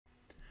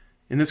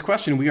In this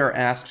question, we are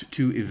asked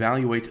to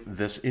evaluate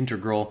this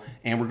integral,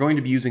 and we're going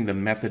to be using the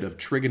method of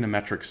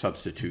trigonometric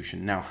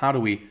substitution. Now, how do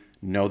we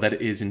know that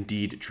it is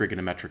indeed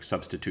trigonometric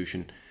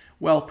substitution?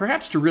 Well,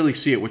 perhaps to really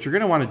see it, what you're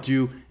going to want to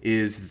do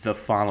is the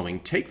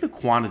following. Take the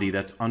quantity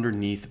that's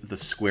underneath the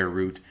square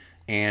root,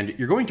 and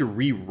you're going to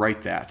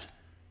rewrite that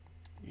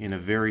in a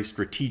very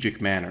strategic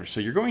manner. So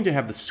you're going to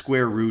have the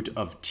square root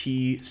of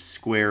t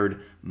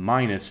squared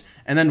minus,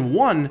 and then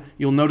 1,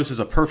 you'll notice, is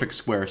a perfect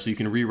square, so you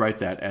can rewrite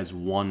that as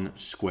 1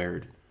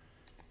 squared.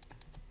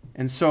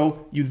 And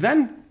so you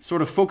then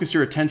sort of focus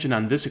your attention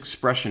on this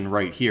expression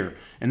right here.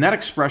 And that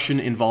expression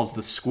involves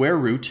the square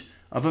root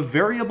of a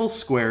variable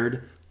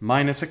squared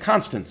minus a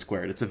constant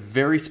squared. It's a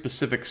very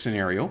specific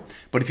scenario.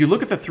 But if you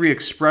look at the 3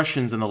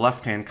 expressions in the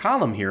left-hand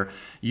column here,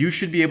 you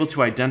should be able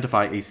to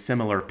identify a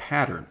similar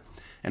pattern.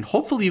 And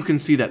hopefully you can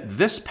see that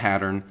this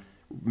pattern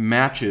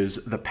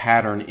matches the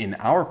pattern in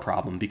our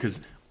problem, because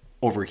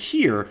over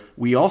here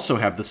we also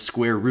have the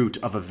square root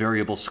of a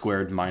variable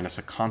squared minus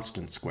a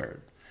constant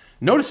squared.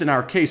 Notice in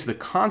our case the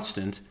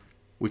constant,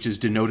 which is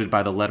denoted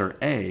by the letter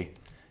a,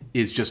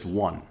 is just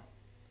 1.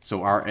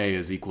 So our a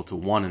is equal to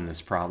 1 in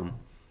this problem.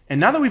 And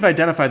now that we've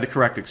identified the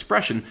correct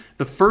expression,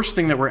 the first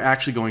thing that we're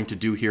actually going to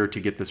do here to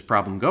get this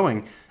problem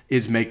going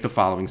is make the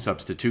following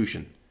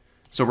substitution.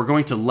 So we're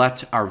going to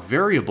let our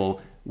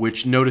variable,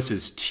 which notice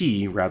is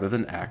t rather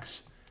than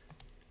x,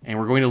 and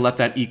we're going to let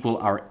that equal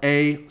our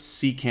a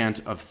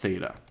secant of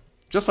theta,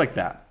 just like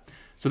that.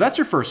 So that's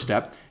your first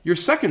step. Your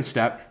second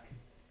step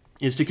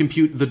is to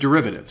compute the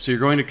derivative. So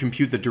you're going to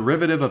compute the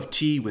derivative of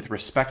t with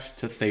respect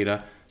to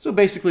theta. So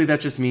basically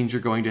that just means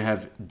you're going to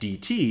have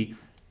dt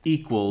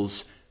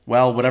equals,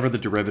 well, whatever the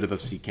derivative of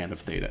secant of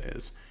theta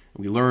is.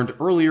 We learned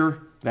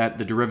earlier that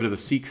the derivative of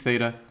sec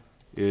theta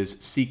is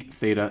sec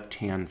theta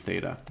tan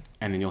theta,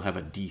 and then you'll have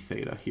a d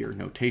theta here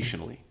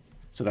notationally.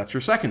 So that's your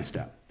second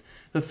step.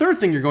 The third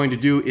thing you're going to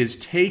do is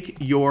take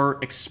your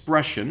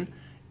expression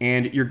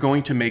and you're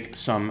going to make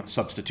some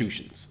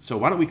substitutions. So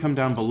why don't we come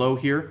down below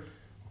here,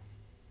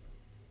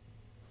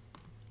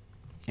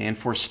 and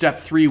for step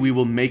 3 we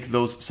will make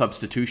those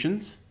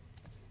substitutions.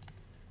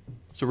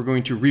 So we're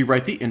going to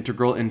rewrite the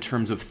integral in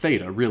terms of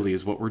theta, really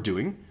is what we're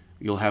doing.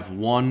 You'll have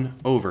 1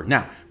 over.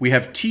 Now, we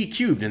have t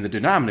cubed in the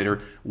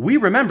denominator. We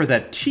remember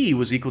that t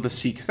was equal to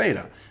sec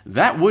theta.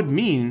 That would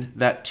mean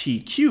that t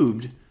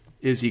cubed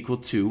is equal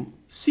to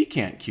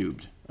secant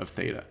cubed of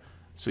theta.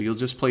 So you'll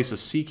just place a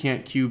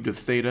secant cubed of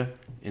theta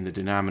in the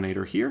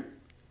denominator here.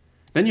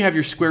 Then you have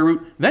your square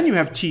root. Then you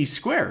have t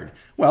squared.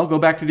 Well, go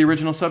back to the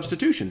original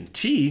substitution.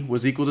 T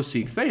was equal to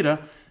sec theta.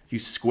 If you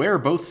square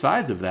both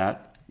sides of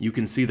that, you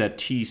can see that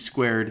t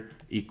squared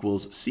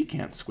equals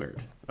secant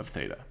squared of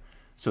theta.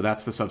 So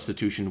that's the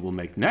substitution we'll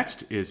make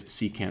next, is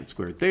secant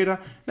squared theta.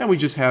 Then we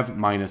just have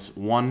minus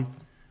 1.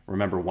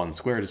 Remember, 1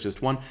 squared is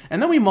just 1.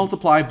 And then we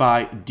multiply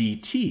by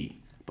dt.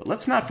 But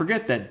let's not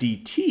forget that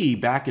dt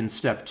back in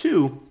step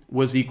 2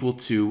 was equal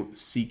to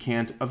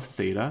secant of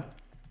theta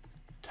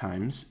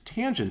times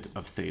tangent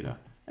of theta.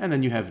 And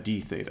then you have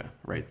d theta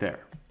right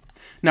there.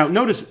 Now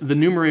notice the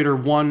numerator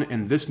 1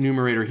 and this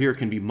numerator here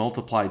can be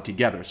multiplied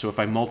together. So if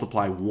I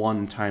multiply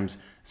 1 times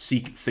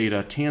sec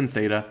theta tan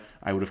theta,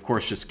 I would of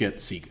course just get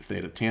sec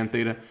theta tan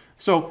theta.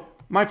 So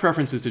my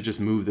preference is to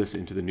just move this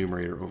into the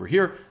numerator over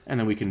here, and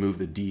then we can move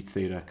the d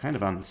theta kind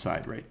of on the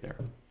side right there.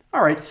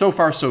 All right, so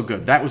far so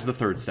good. That was the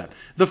third step.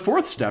 The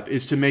fourth step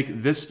is to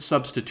make this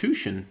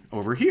substitution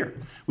over here.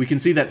 We can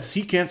see that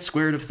secant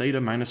squared of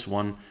theta minus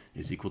 1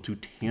 is equal to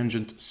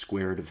tangent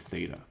squared of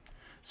theta.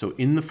 So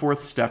in the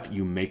fourth step,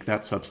 you make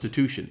that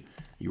substitution.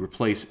 You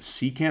replace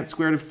secant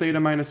squared of theta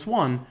minus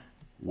 1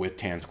 with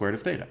tan squared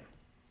of theta.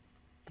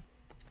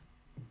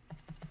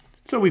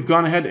 So we've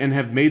gone ahead and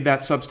have made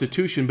that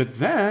substitution, but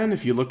then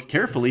if you look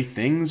carefully,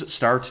 things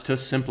start to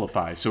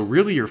simplify. So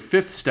really your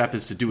fifth step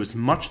is to do as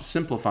much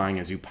simplifying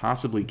as you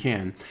possibly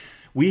can.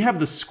 We have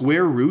the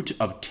square root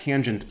of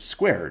tangent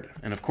squared.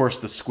 And of course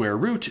the square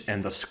root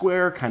and the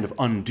square kind of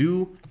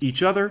undo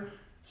each other.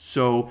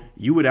 So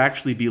you would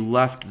actually be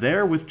left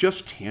there with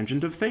just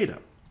tangent of theta.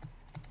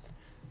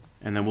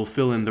 And then we'll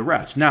fill in the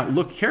rest. Now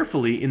look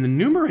carefully, in the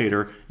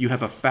numerator you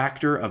have a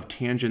factor of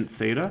tangent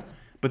theta,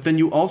 but then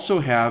you also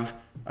have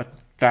a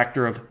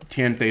factor of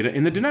tan theta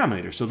in the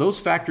denominator. So those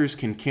factors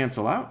can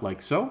cancel out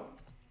like so.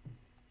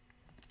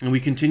 And we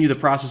continue the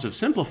process of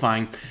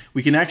simplifying.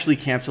 We can actually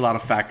cancel out a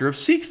factor of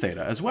sec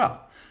theta as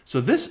well.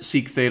 So this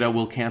sec theta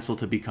will cancel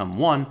to become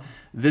 1.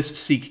 This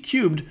sec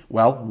cubed,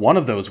 well, one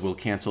of those will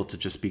cancel to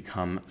just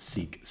become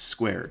sec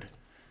squared.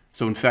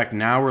 So in fact,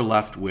 now we're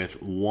left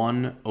with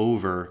 1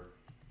 over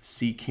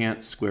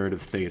secant squared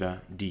of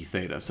theta d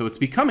theta. So it's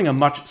becoming a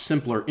much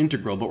simpler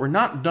integral, but we're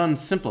not done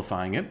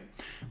simplifying it.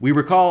 We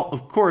recall,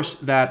 of course,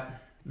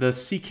 that the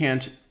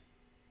secant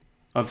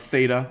of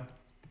theta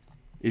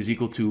is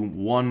equal to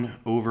 1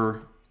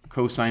 over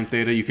cosine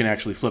theta. You can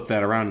actually flip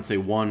that around and say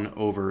 1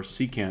 over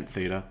secant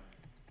theta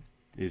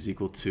is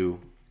equal to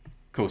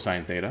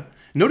cosine theta.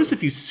 Notice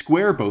if you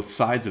square both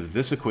sides of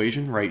this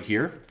equation right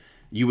here,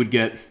 you would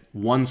get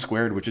 1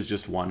 squared, which is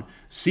just 1,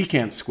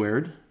 secant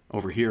squared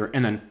over here,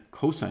 and then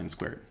cosine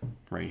squared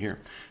right here.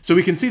 So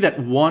we can see that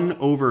 1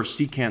 over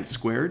secant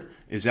squared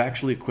is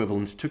actually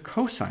equivalent to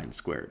cosine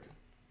squared.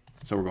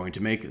 So we're going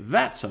to make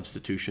that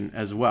substitution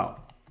as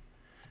well.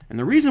 And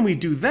the reason we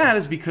do that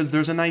is because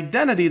there's an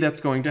identity that's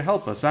going to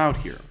help us out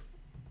here.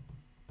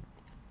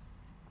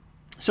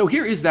 So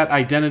here is that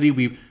identity.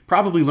 We've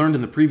probably learned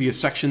in the previous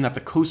section that the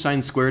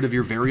cosine squared of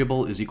your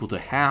variable is equal to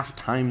half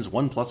times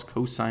 1 plus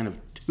cosine of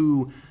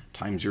 2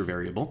 times your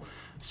variable.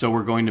 So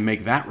we're going to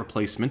make that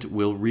replacement.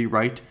 We'll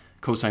rewrite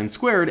cosine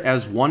squared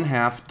as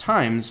 1/2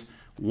 times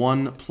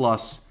 1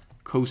 plus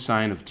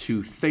cosine of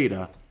 2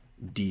 theta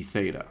d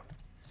theta.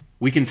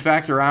 We can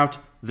factor out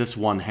this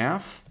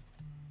 1/2.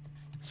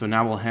 So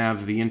now we'll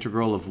have the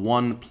integral of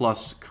 1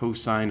 plus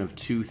cosine of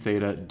 2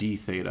 theta d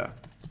theta.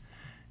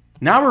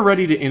 Now we're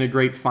ready to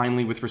integrate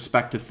finally with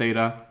respect to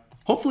theta.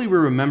 Hopefully we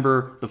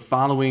remember the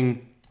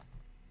following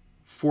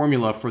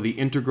formula for the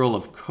integral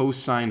of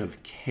cosine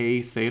of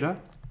k theta.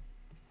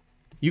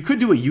 You could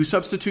do a u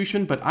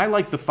substitution, but I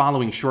like the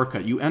following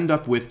shortcut. You end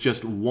up with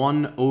just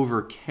 1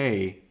 over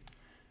k,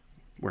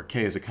 where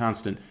k is a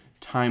constant,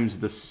 times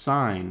the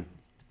sine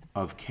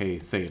of k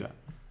theta.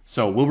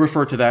 So we'll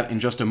refer to that in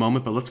just a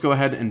moment, but let's go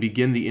ahead and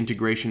begin the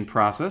integration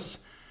process.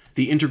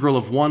 The integral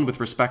of 1 with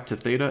respect to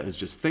theta is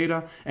just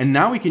theta. And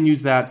now we can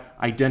use that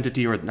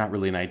identity, or not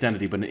really an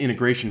identity, but an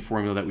integration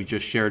formula that we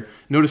just shared.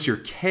 Notice your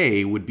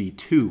k would be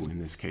 2 in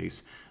this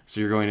case. So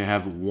you're going to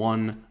have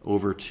 1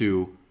 over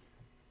 2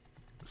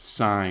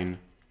 sine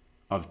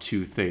of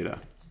 2 theta.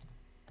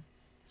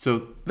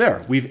 So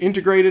there, we've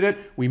integrated it.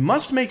 We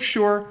must make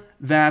sure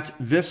that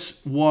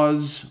this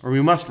was, or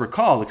we must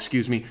recall,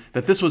 excuse me,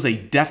 that this was a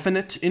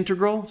definite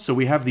integral. So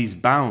we have these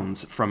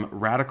bounds from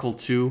radical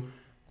 2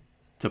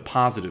 to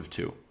positive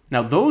 2.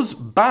 Now those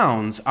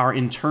bounds are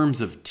in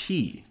terms of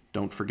t.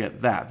 Don't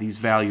forget that. These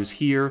values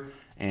here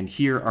and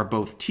here are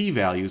both t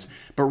values.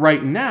 But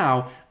right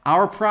now,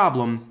 our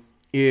problem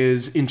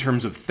is in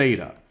terms of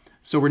theta.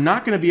 So we're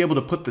not going to be able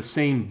to put the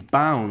same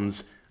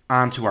bounds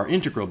onto our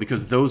integral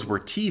because those were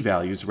t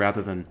values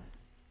rather than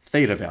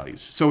theta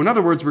values. So in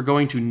other words, we're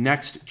going to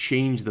next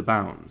change the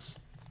bounds.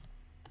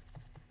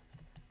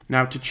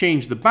 Now to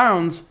change the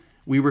bounds,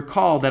 we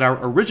recall that our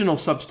original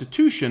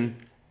substitution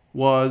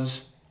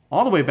was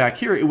all the way back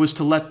here. It was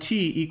to let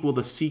t equal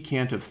the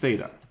secant of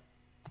theta.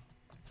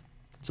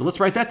 So let's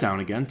write that down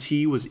again.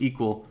 T was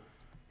equal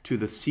to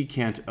the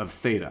secant of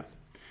theta.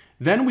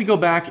 Then we go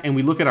back and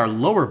we look at our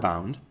lower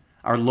bound.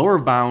 Our lower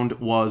bound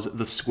was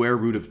the square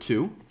root of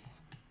 2.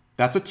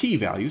 That's a t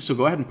value, so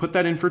go ahead and put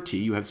that in for t.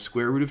 You have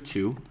square root of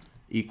 2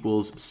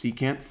 equals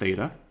secant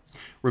theta.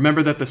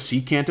 Remember that the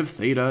secant of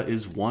theta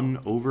is 1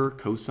 over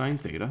cosine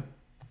theta.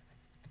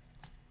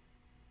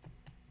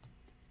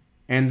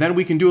 And then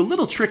we can do a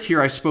little trick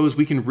here, I suppose.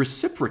 We can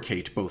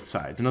reciprocate both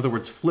sides. In other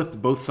words, flip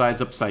both sides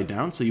upside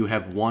down. So you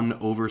have 1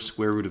 over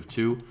square root of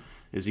 2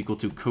 is equal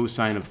to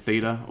cosine of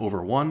theta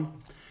over 1.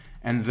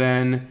 And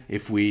then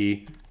if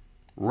we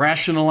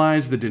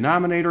rationalize the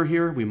denominator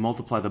here, we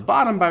multiply the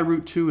bottom by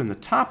root 2 and the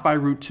top by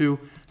root 2.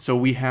 So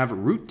we have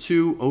root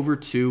 2 over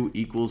 2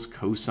 equals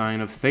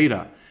cosine of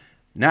theta.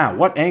 Now,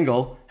 what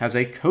angle has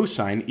a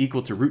cosine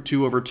equal to root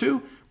 2 over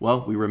 2?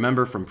 Well, we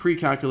remember from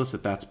pre-calculus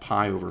that that's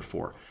pi over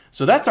 4.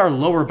 So that's our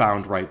lower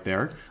bound right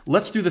there.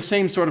 Let's do the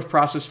same sort of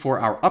process for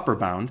our upper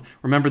bound.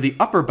 Remember, the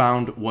upper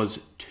bound was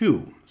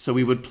 2. So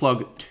we would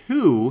plug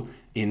 2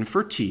 in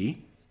for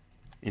t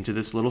into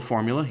this little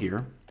formula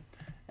here,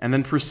 and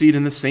then proceed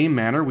in the same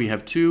manner. We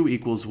have 2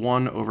 equals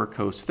 1 over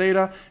cos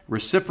theta,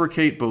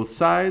 reciprocate both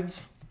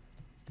sides,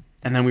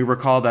 and then we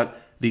recall that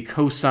the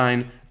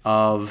cosine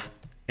of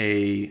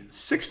a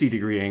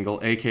 60-degree angle,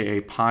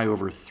 aka pi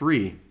over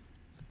 3,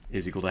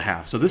 is equal to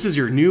half. So this is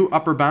your new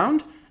upper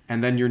bound,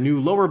 and then your new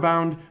lower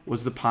bound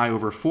was the pi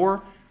over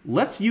 4.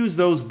 Let's use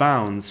those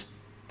bounds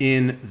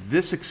in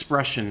this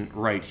expression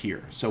right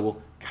here. So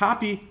we'll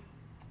copy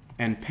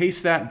and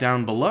paste that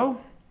down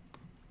below.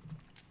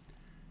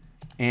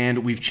 And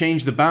we've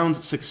changed the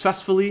bounds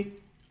successfully.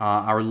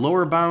 Our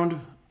lower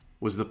bound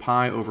was the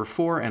pi over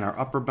 4, and our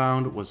upper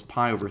bound was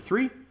pi over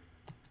 3.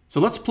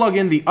 So let's plug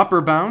in the upper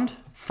bound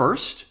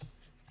first.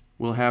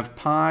 We'll have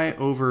pi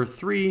over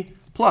 3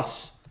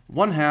 plus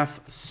 1/2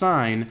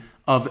 sine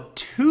of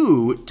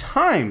 2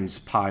 times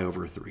pi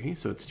over 3.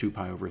 So it's 2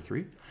 pi over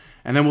 3.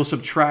 And then we'll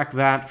subtract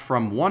that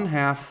from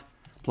 1/2,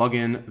 plug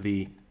in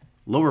the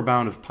lower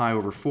bound of pi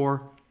over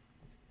 4,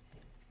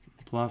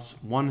 plus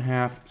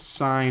 1/2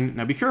 sine.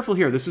 Now be careful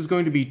here. This is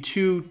going to be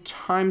 2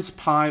 times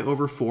pi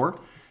over 4.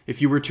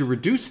 If you were to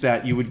reduce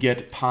that, you would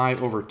get pi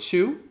over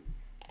 2.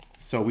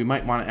 So we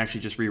might want to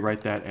actually just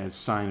rewrite that as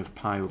sine of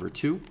pi over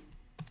 2.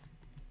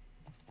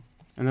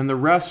 And then the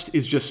rest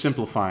is just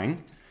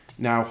simplifying.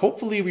 Now,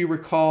 hopefully we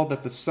recall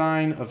that the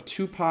sine of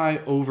 2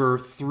 pi over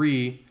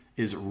 3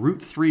 is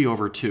root 3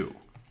 over 2.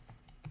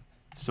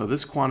 So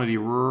this quantity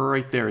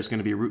right there is going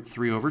to be root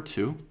 3 over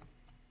 2.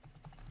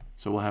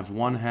 So we'll have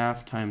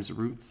 1/2 times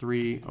root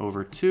 3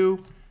 over 2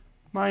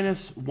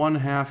 minus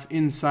 1/2.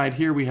 Inside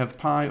here we have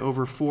pi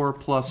over 4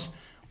 plus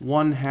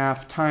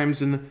 1/2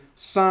 times, and the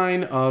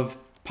sine of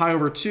Pi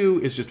over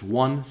 2 is just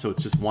 1, so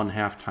it's just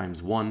 1/2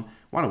 times 1.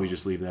 Why don't we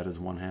just leave that as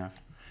 1/2?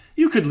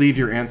 You could leave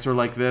your answer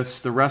like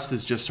this. The rest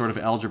is just sort of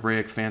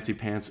algebraic fancy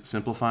pants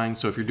simplifying.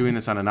 So if you're doing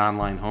this on an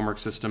online homework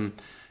system,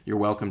 you're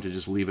welcome to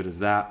just leave it as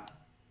that.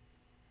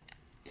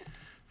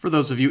 For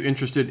those of you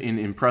interested in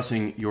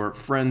impressing your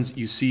friends,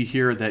 you see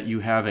here that you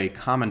have a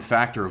common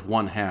factor of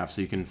 1/2.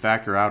 So you can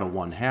factor out a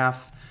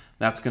 1/2.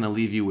 That's going to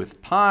leave you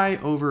with pi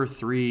over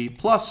 3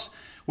 plus,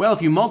 well,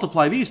 if you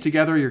multiply these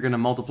together, you're going to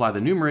multiply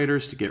the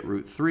numerators to get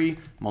root 3,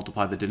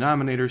 multiply the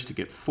denominators to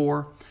get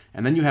 4,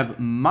 and then you have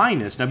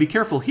minus. Now be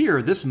careful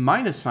here, this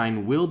minus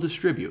sign will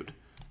distribute.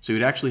 So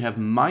you'd actually have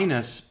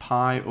minus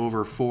pi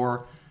over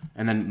 4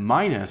 and then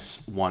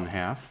minus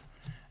 1/2.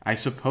 I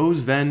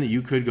suppose then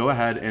you could go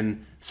ahead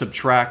and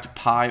subtract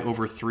pi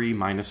over 3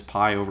 minus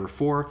pi over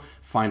 4.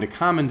 Find a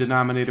common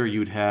denominator.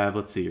 You'd have,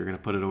 let's see, you're going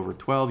to put it over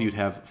 12. You'd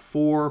have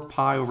 4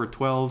 pi over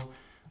 12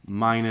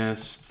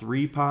 minus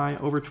 3 pi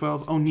over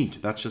 12. Oh,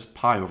 neat. That's just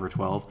pi over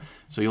 12.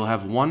 So you'll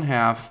have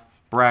 1/2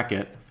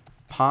 bracket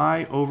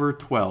pi over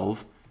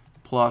 12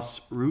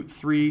 plus root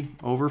 3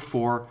 over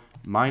 4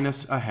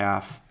 minus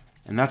 1/2.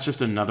 And that's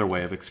just another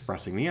way of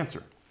expressing the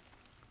answer.